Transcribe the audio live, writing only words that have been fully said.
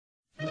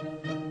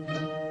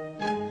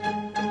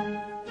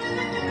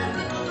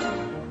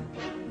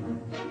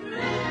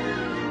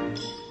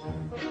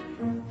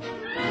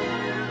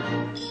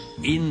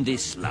In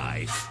this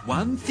life,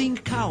 one thing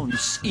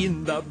counts.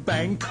 In the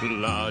bank,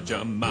 large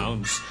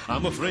amounts.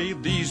 I'm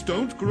afraid these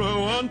don't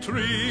grow on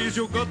trees.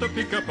 You gotta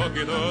pick a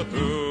pocket or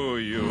two.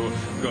 You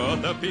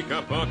gotta pick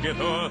a pocket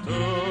or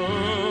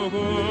two,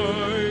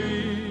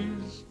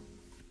 boys.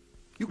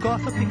 You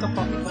gotta pick a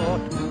pocket or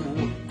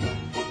two.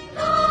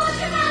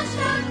 Large amounts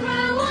don't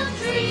grow on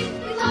trees.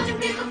 You gotta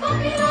pick a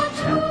pocket or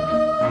two.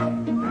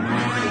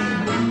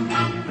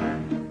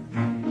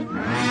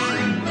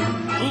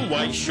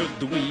 Why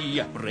should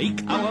we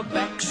break our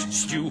backs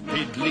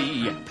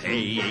stupidly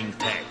paying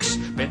tax?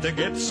 Better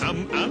get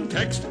some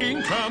untaxed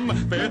income.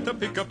 Better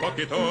pick a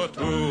pocket or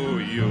two.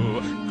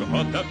 You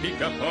gotta pick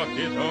a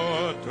pocket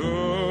or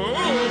two,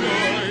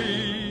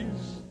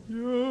 boys.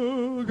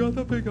 You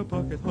gotta pick a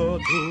pocket or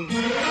two.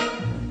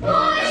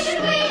 Why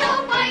should we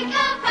all break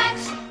our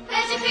backs?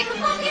 Better pick a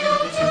pocket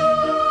or two.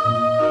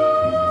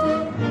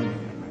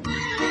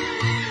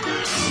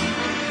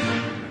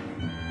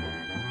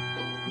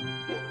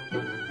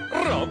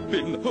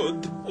 Robin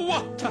Hood,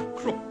 what a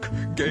crook,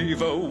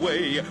 gave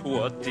away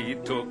what he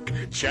took.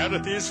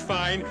 Charity's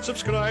fine,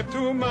 subscribe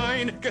to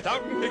mine. Get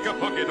out and pick a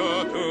pocket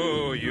or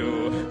two.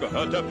 You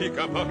gotta pick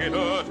a pocket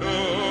or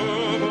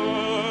two,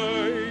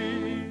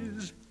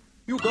 boys.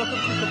 You gotta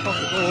pick a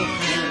pocket or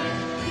two.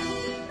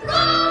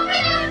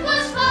 Robin Hood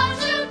was far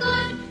too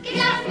good. Get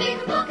out and pick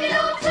a pocket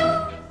or two.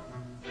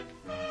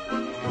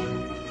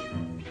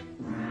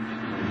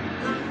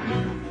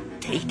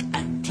 Take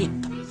a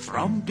tip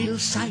from Bill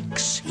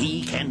Sikes.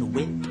 He can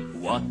whip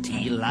what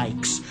he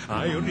likes.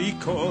 I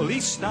recall he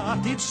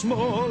started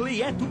small. He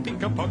had to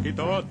pick a pocket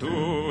or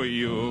two.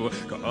 You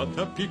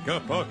gotta pick a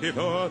pocket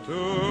or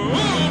two,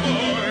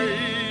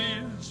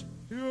 boys.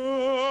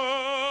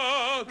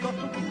 You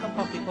gotta pick a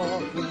pocket or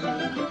two.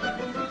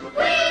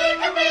 We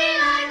can be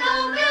like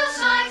old Bill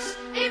Sikes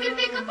if you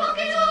pick a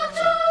pocket or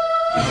two.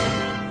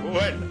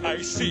 When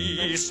I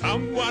see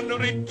someone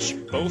rich,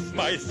 both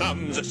my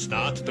thumbs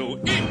start to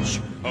itch.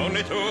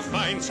 Only to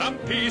find some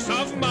peace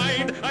of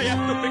mind, I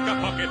have to pick a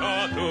pocket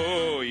or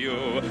two.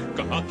 You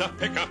gotta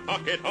pick a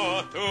pocket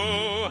or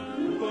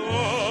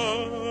two.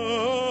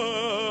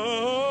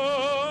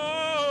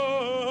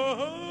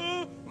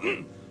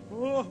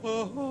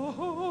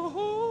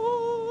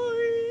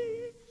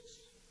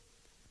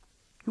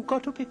 You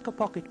gotta pick a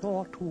pocket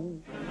or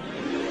two.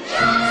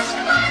 Just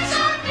to find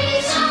some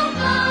peace of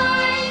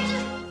mind.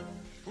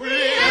 We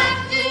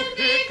have to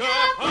pick a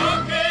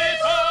pocket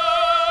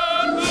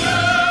or two.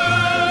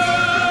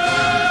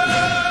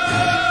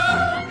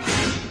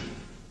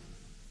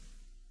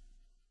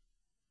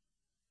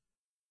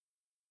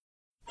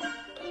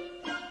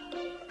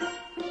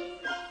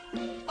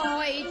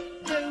 I'd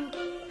do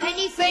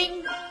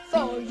anything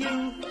for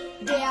you,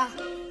 dear.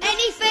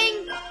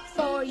 Anything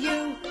for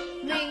you,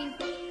 mean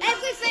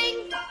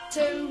everything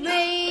to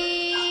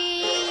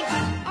me.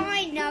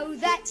 I know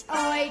that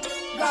I'd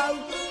go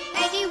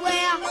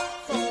anywhere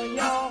for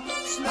your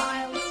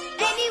smile.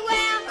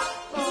 Anywhere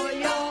for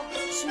your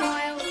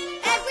smile.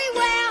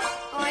 Everywhere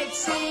I'd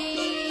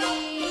see.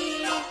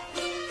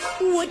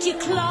 Would you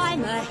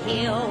climb a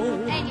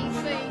hill?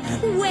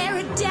 Anything, Wear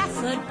a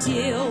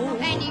daffodil?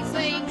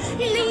 anything,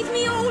 Leave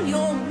me all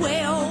your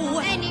will?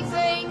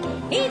 anything.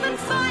 Even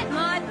fight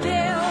my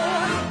bill?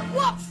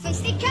 What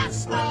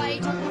fisticuffs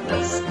I'd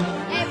risk.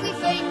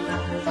 Everything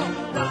for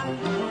one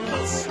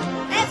kiss.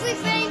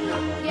 Everything,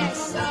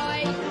 yes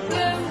I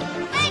do.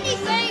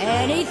 Anything,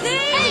 Anything?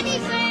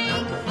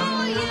 anything for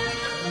you.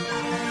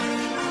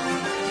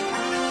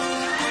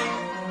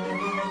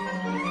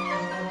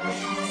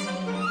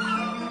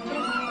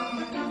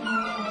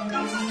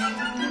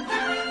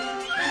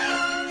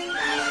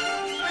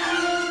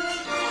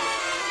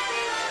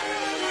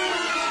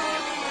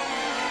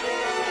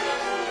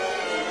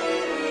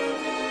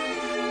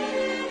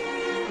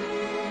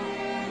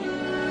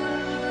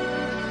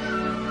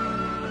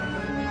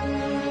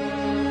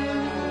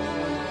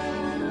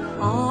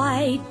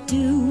 I'd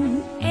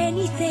do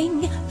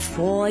anything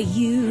for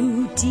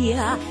you,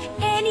 dear.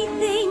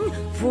 Anything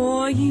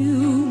for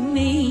you,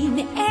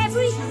 mean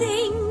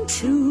everything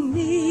to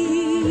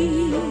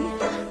me.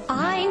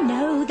 I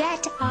know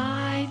that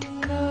I'd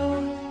go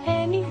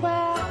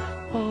anywhere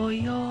for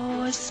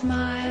your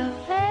smile,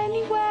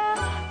 anywhere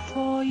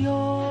for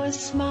your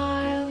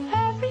smile,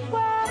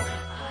 everywhere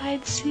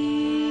I'd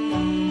see.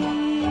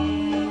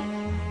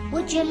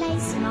 Would you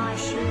lace my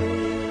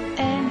shoe?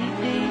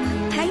 Anything,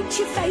 Paint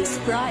your face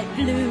bright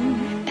blue?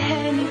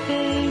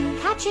 anything,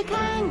 Catch a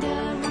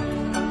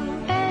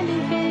kangaroo?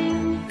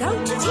 anything, Go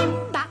to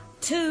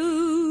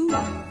Timbuktu?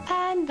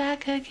 and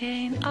back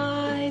again.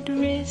 I'd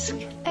risk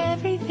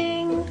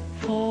everything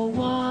for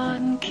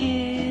one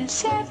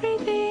kiss,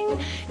 everything.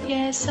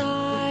 Yes,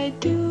 I'd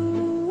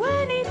do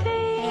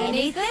anything.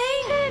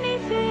 Anything?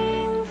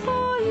 Anything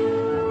for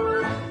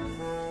you.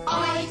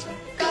 I'd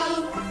go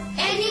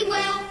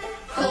anywhere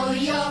for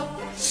your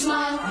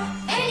smile.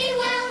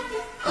 Anywhere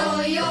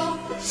for your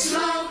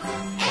smile.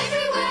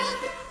 Everywhere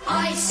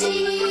I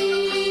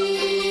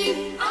see.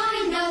 I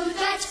know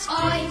that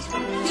I'd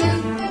do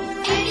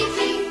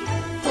anything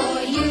for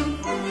you,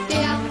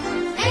 dear.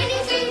 Anything.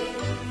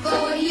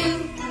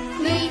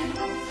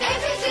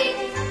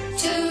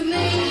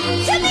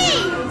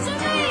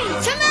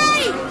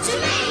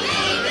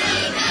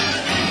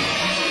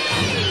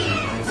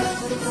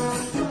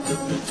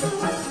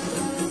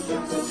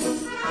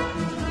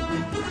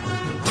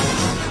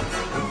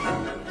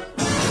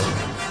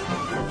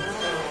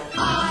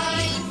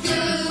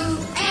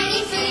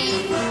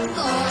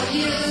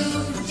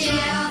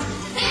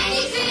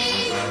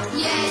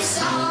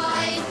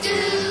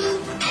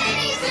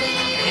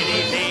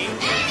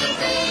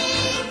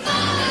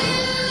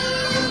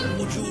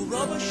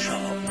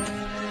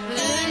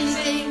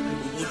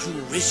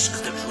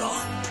 risk the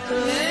drop?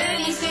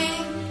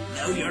 Anything,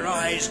 Now your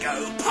eyes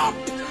go pop.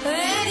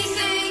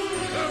 anything,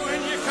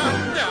 When you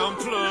come down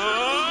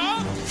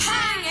plump.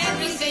 hang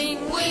everything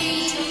we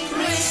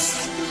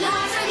risk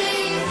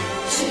laughingly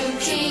to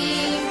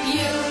keep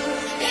you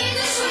in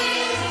the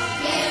swing.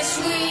 Yes,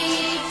 we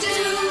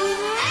do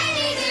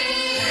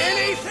anything,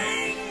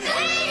 Anything.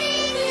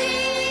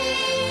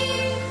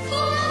 anything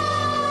for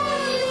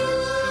you.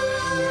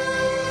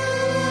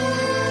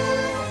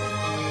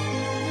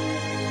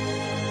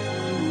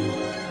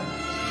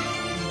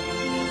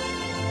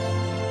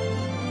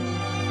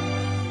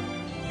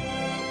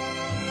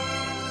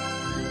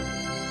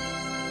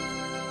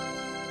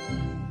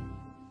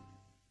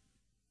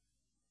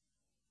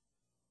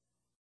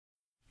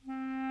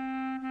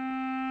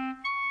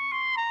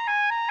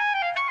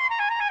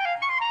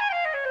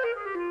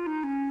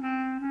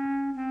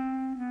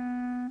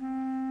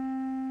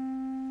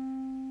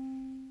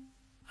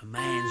 A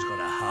man's got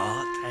a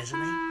heart,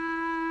 hasn't he?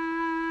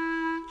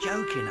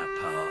 Joking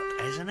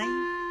apart, hasn't he?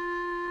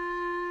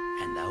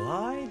 And though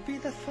I'd be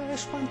the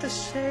first one to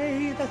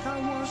say that I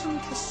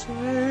wasn't a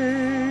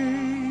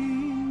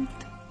saint,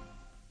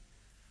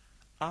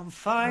 I'm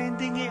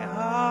finding it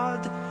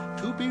hard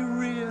to be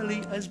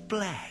really as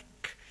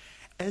black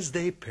as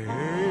they paint.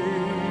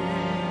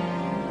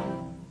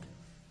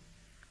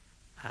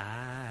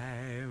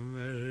 I'm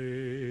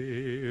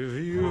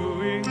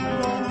reviewing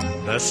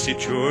the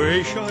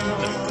situation.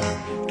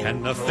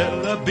 Can a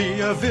fella be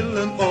a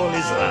villain all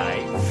his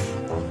life?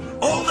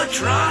 All the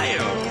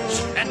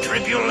trials and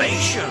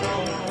tribulation.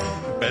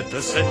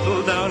 Better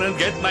settle down and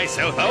get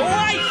myself a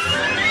wife.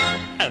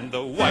 And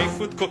the wife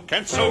would cook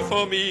and sew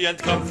for me, and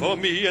come for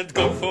me, and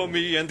go for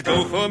me, and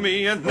go for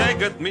me, and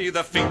nag at me.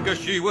 The finger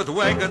she would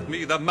wag at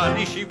me, the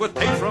money she would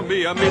take from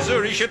me, a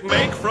misery she'd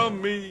make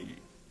from me.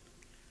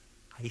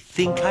 I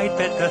think I'd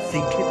better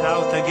think it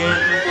out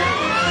again.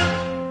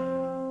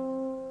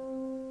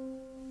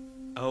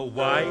 A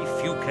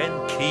wife you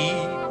can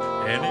keep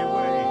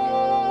anyway.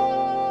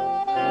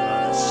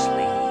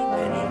 Asleep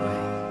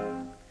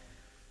anyway.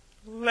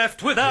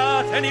 Left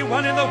without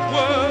anyone in the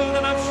world,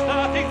 and I'm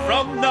starting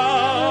from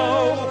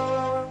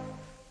now.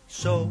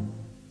 So,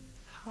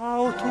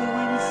 how to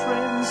win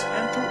friends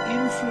and to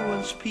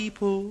influence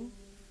people?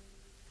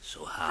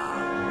 So how?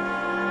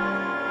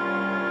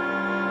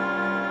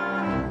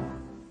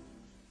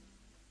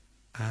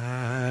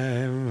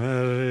 I'm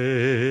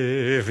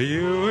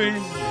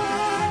reviewing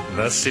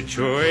the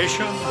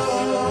situation.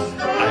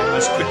 I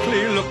must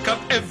quickly look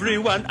up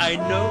everyone I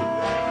know.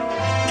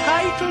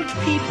 Titled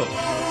people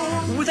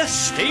with a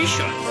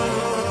station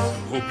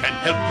who can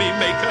help me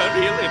make a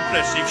real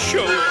impressive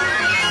show.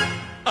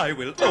 I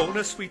will own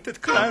a suite at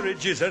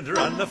Claridge's and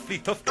run a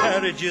fleet of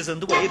carriages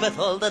and wave at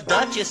all the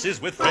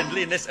duchesses with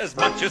friendliness as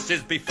much as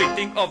is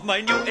befitting of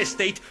my new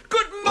estate.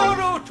 Good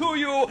morrow to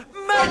you,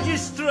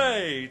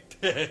 magistrate!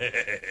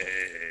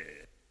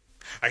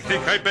 I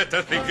think I'd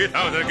better think it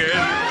out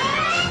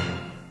again.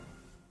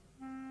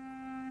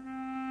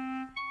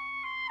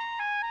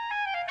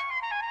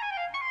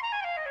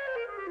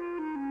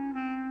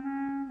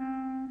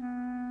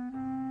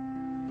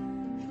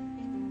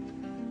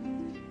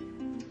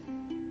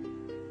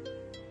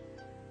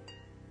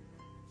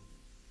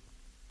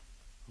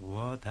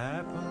 What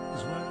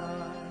happens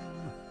when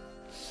I'm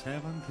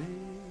 70?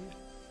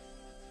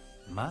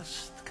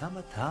 Must come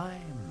a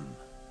time,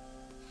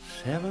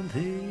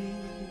 70,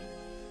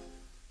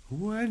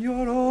 when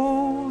you're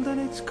old and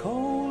it's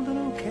cold, and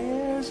who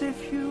cares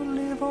if you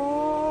live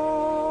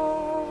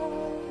or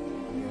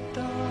you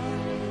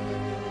die?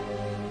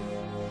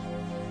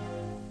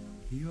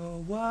 Your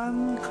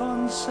one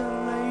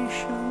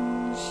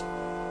consolation's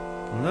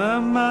the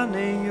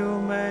money you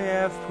may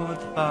have put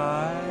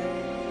by.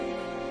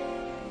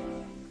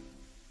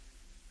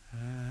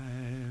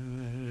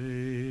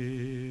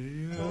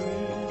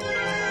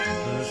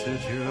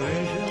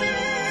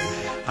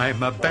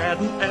 I'm a bad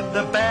un, and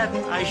the bad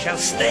un I shall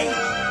stay.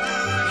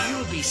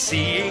 You'll be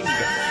seeing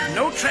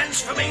no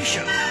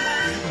transformation.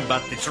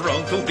 But it's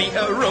wrong to be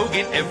a rogue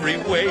in every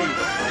way.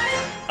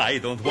 I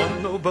don't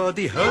want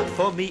nobody hurt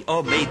for me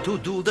or made to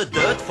do the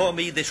dirt for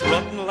me. This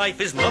rotten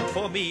life is not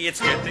for me. It's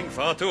getting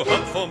far too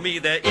hot for me.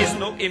 There is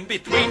no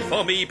in-between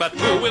for me. But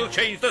who will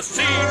change the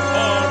scene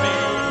for me?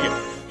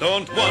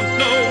 Don't want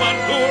no one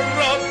to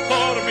rub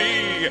for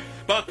me.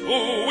 But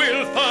who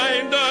will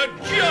find a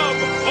job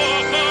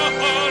for me?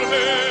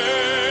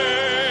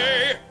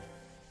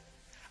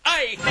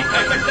 I think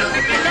I better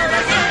think it out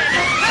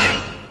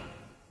again.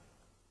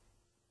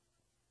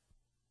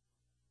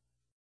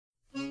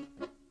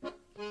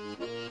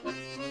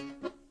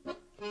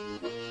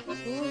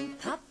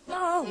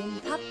 Oh,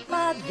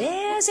 Papa,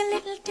 there's a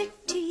little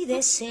ditty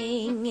they're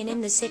singing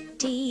in the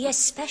city,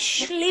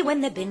 especially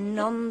when they've been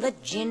on the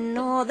gin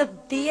or the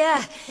beer.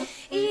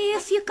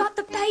 If you've got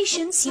the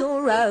patience,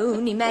 your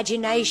own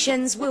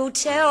imaginations will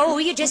tell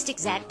you just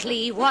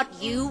exactly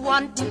what you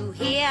want to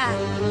hear.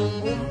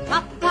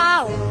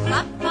 Papa,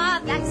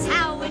 that's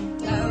how it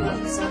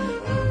goes.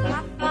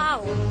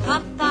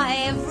 Papa,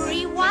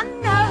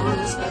 everyone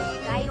knows.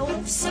 They all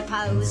don't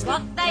suppose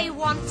what they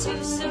want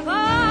to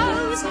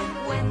suppose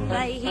when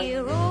they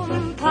hear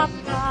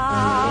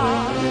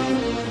Papa.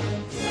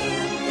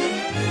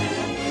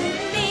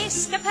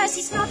 Mr.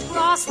 Percy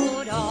Snodgrass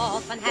would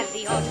often have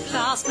the odd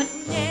glass, but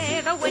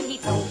never when he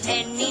thought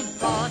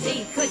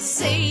anybody could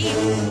see.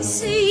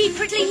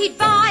 Secretly he'd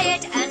buy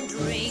it and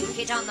drink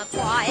it on the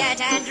quiet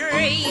and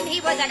dream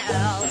he was an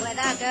earl with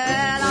a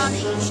girl on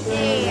each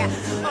knee.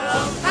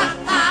 Oh,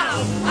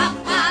 Papa,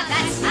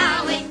 that's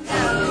how it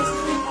goes.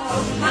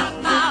 Oh,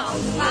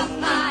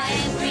 Papa,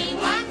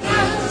 everyone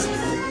knows.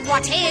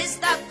 What is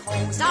the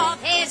cause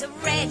of his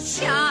red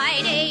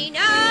shiny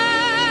nose?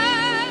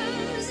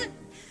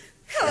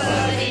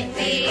 Could it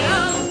be,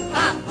 oh,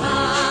 Papa?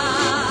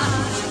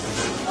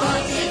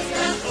 What is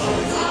the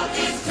cause of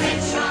his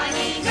red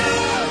shiny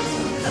nose?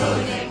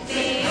 Could it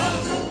be, oh,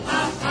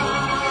 Papa?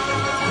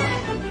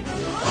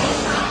 Oh,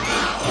 Papa,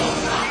 oh,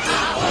 Papa,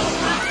 oh,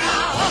 Papa,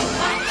 oh, Papa, oh,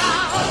 Papa,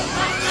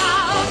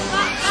 oh,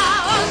 Papa,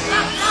 oh,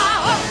 Papa,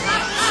 oh,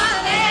 Papa.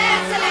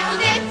 There's a little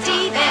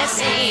ditty they're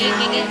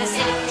singing in the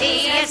city,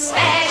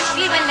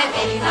 especially when they've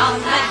been on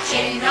the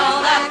gin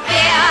or the